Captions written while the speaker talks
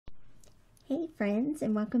friends,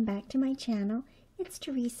 and welcome back to my channel. It's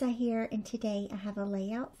Teresa here, and today I have a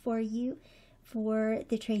layout for you for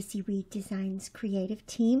the Traci Reed Designs creative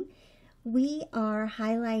team. We are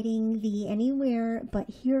highlighting the Anywhere But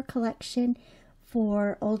Here collection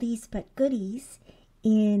for Oldies But Goodies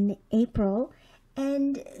in April,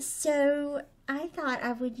 and so I thought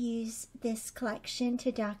I would use this collection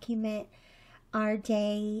to document our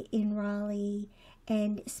day in Raleigh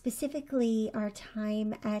and specifically our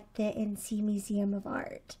time at the NC Museum of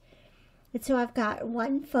Art. And so I've got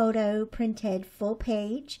one photo printed full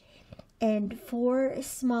page and 4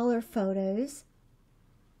 smaller photos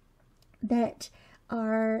that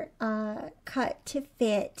are cut to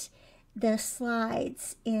fit the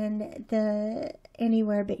slides in the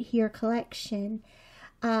Anywhere But Here collection.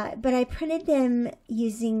 But I printed them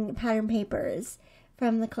using pattern papers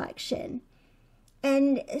from the collection.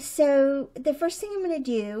 And so the first thing I'm going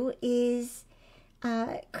to do is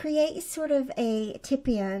create sort of a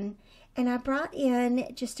tip-in, and I brought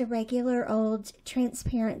in just a regular old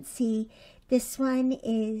transparency. This one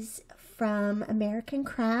is from American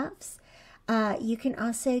Crafts. You can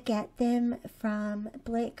also get them from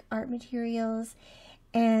Blick Art Materials,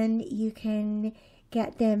 and you can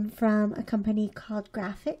get them from a company called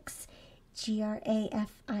Grafix,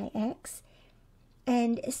 Grafix.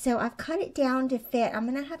 And so I've cut it down to fit. I'm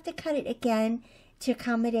going to have to cut it again to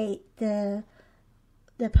accommodate the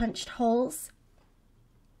punched holes.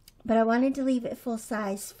 But I wanted to leave it full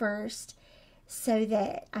size first so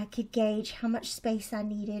that I could gauge how much space I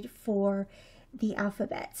needed for the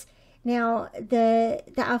alphabets. Now, the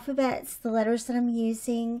alphabets, the letters that I'm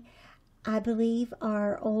using, I believe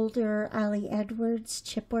are older Ali Edwards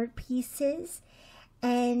chipboard pieces.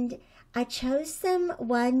 And I chose them,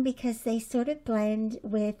 one, because they sort of blend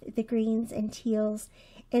with the greens and teals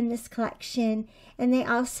in this collection, and they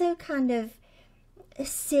also kind of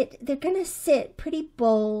they're going to sit pretty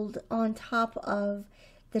bold on top of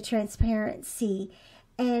the transparency.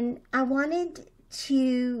 And I wanted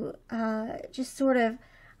to just sort of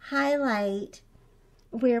highlight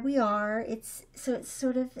where we are. So it's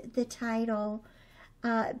sort of the title,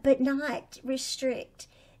 but not restrict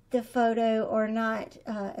the photo or not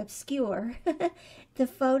obscure the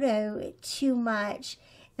photo too much.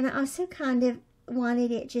 And I also kind of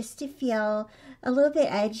wanted it just to feel a little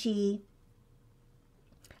bit edgy.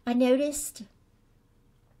 I noticed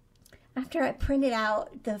after I printed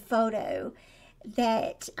out the photo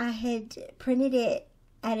that I had printed it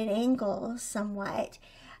at an angle somewhat,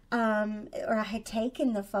 or I had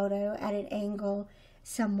taken the photo at an angle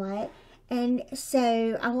somewhat. And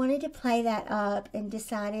so I wanted to play that up and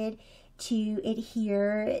decided to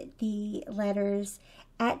adhere the letters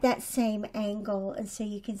at that same angle. And so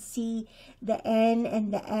you can see the N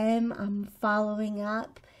and the M I'm following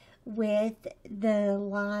up with the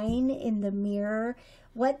line in the mirror.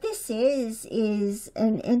 What this is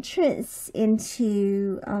an entrance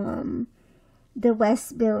into the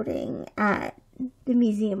West Building at the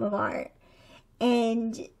Museum of Art.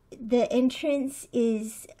 And the entrance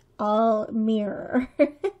is all mirror.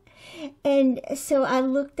 And so I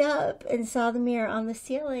looked up and saw the mirror on the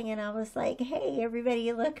ceiling, and I was like, hey,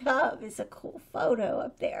 everybody look up. It's a cool photo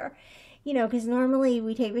up there. You know, because normally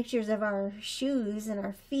we take pictures of our shoes and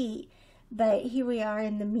our feet, but here we are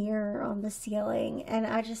in the mirror on the ceiling. And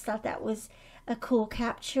I just thought that was a cool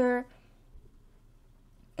capture.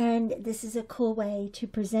 And this is a cool way to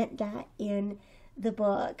present that in the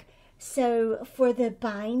book. So for the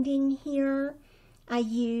binding here, I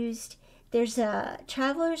used, there's a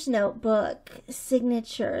Traveler's Notebook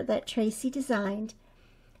signature that Traci designed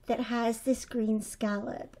that has this green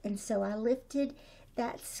scallop. And so I lifted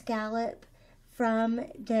that scallop from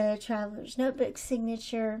the Traveler's Notebook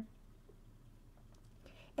signature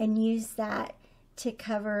and used that to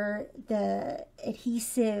cover the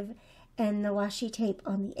adhesive and the washi tape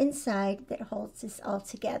on the inside that holds this all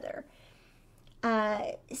together.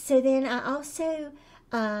 So then I also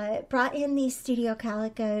brought in these Studio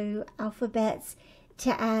Calico alphabets to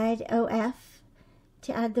add OF,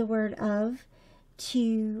 to add the word of,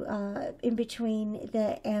 to in between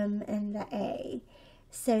the M and the A,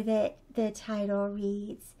 so that the title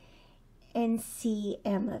reads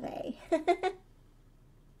NCM of A.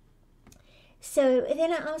 So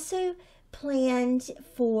then I also planned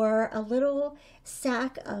for a little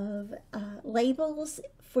stack of labels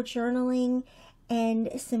for journaling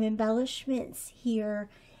and some embellishments here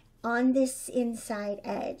on this inside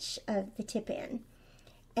edge of the tip-in.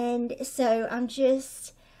 And so I'm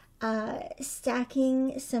just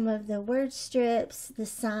stacking some of the word strips, the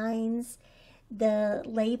signs. The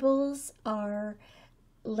labels are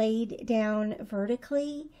laid down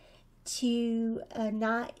vertically to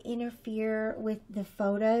not interfere with the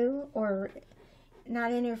photo or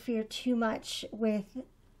not interfere too much with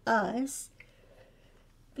us,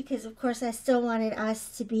 because of course I still wanted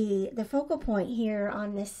us to be the focal point here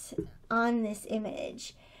on this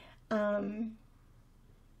image, or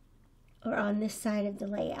on this side of the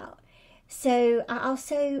layout. So I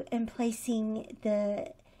also am placing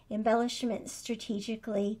the embellishments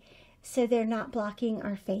strategically so they're not blocking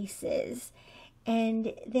our faces.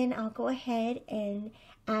 And then I'll go ahead and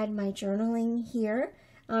add my journaling here.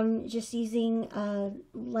 I'm just using a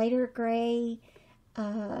lighter gray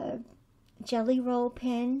jelly roll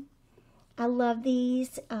pen. I love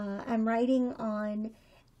these. I'm writing on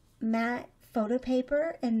matte photo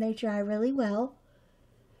paper and they dry really well.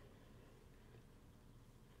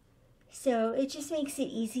 So it just makes it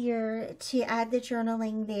easier to add the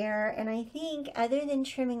journaling there. And I think other than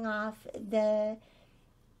trimming off the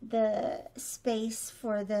space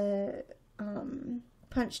for the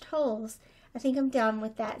punched holes, I think I'm done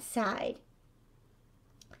with that side.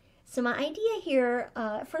 So my idea here,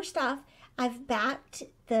 first off, I've backed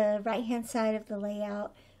the right hand side of the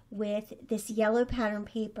layout with this yellow pattern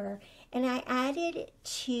paper, and I added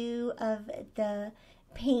 2 of the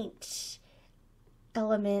paint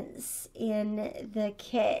elements in the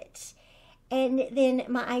kit. And then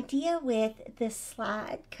my idea with the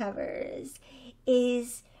slide covers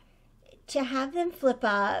is to have them flip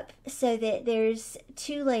up so that there's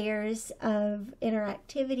 2 layers of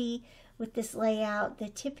interactivity with this layout, the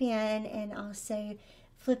tip in and also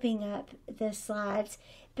flipping up the slides.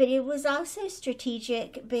 But it was also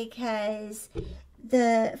strategic because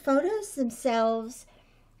the photos themselves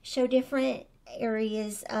show different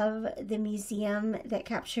areas of the museum that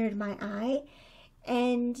captured my eye,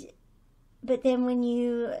 but then when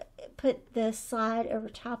you put the slide over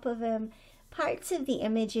top of them, parts of the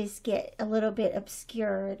images get a little bit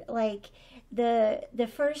obscured. Like the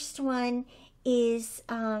first one is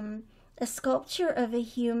a sculpture of a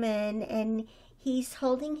human, and he's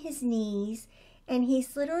holding his knees and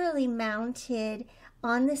he's literally mounted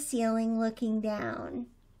on the ceiling looking down.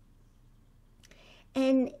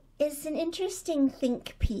 And it's an interesting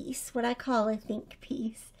think piece, what I call a think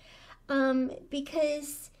piece,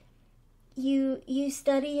 because you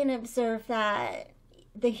study and observe that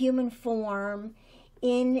the human form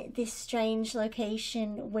in this strange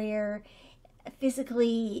location where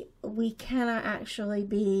physically we cannot actually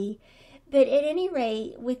be. But at any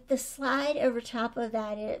rate, with the slide over top of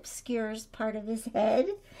that, it obscures part of his head.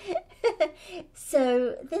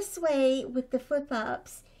 So this way, with the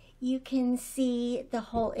flip-ups, you can see the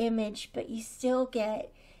whole image, but you still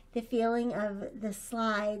get the feeling of the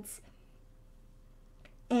slides.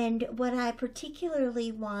 And what I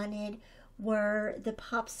particularly wanted were the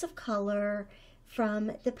pops of color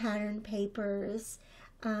from the pattern papers,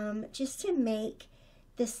 just to make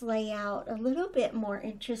this layout a little bit more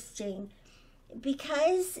interesting.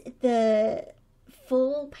 Because the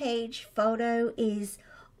full page photo is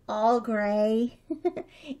all gray,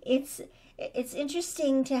 it's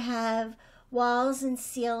interesting to have walls and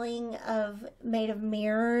ceiling made of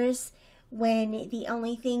mirrors when the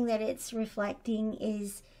only thing that it's reflecting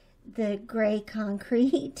is the gray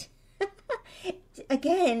concrete.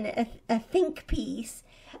 Again, a think piece.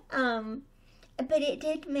 But it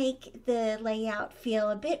did make the layout feel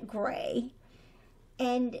a bit gray.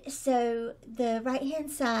 And so the right hand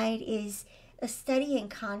side is a study in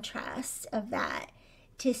contrast of that,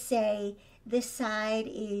 to say this side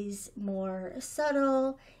is more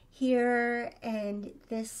subtle here and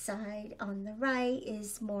this side on the right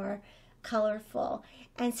is more colorful.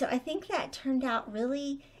 And so I think that turned out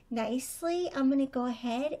really nicely. I'm going to go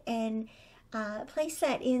ahead and place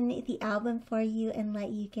that in the album for you and let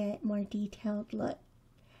you get more detailed look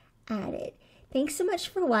at it. Thanks so much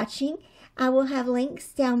for watching. I will have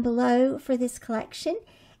links down below for this collection,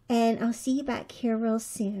 and I'll see you back here real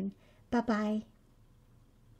soon. Bye-bye.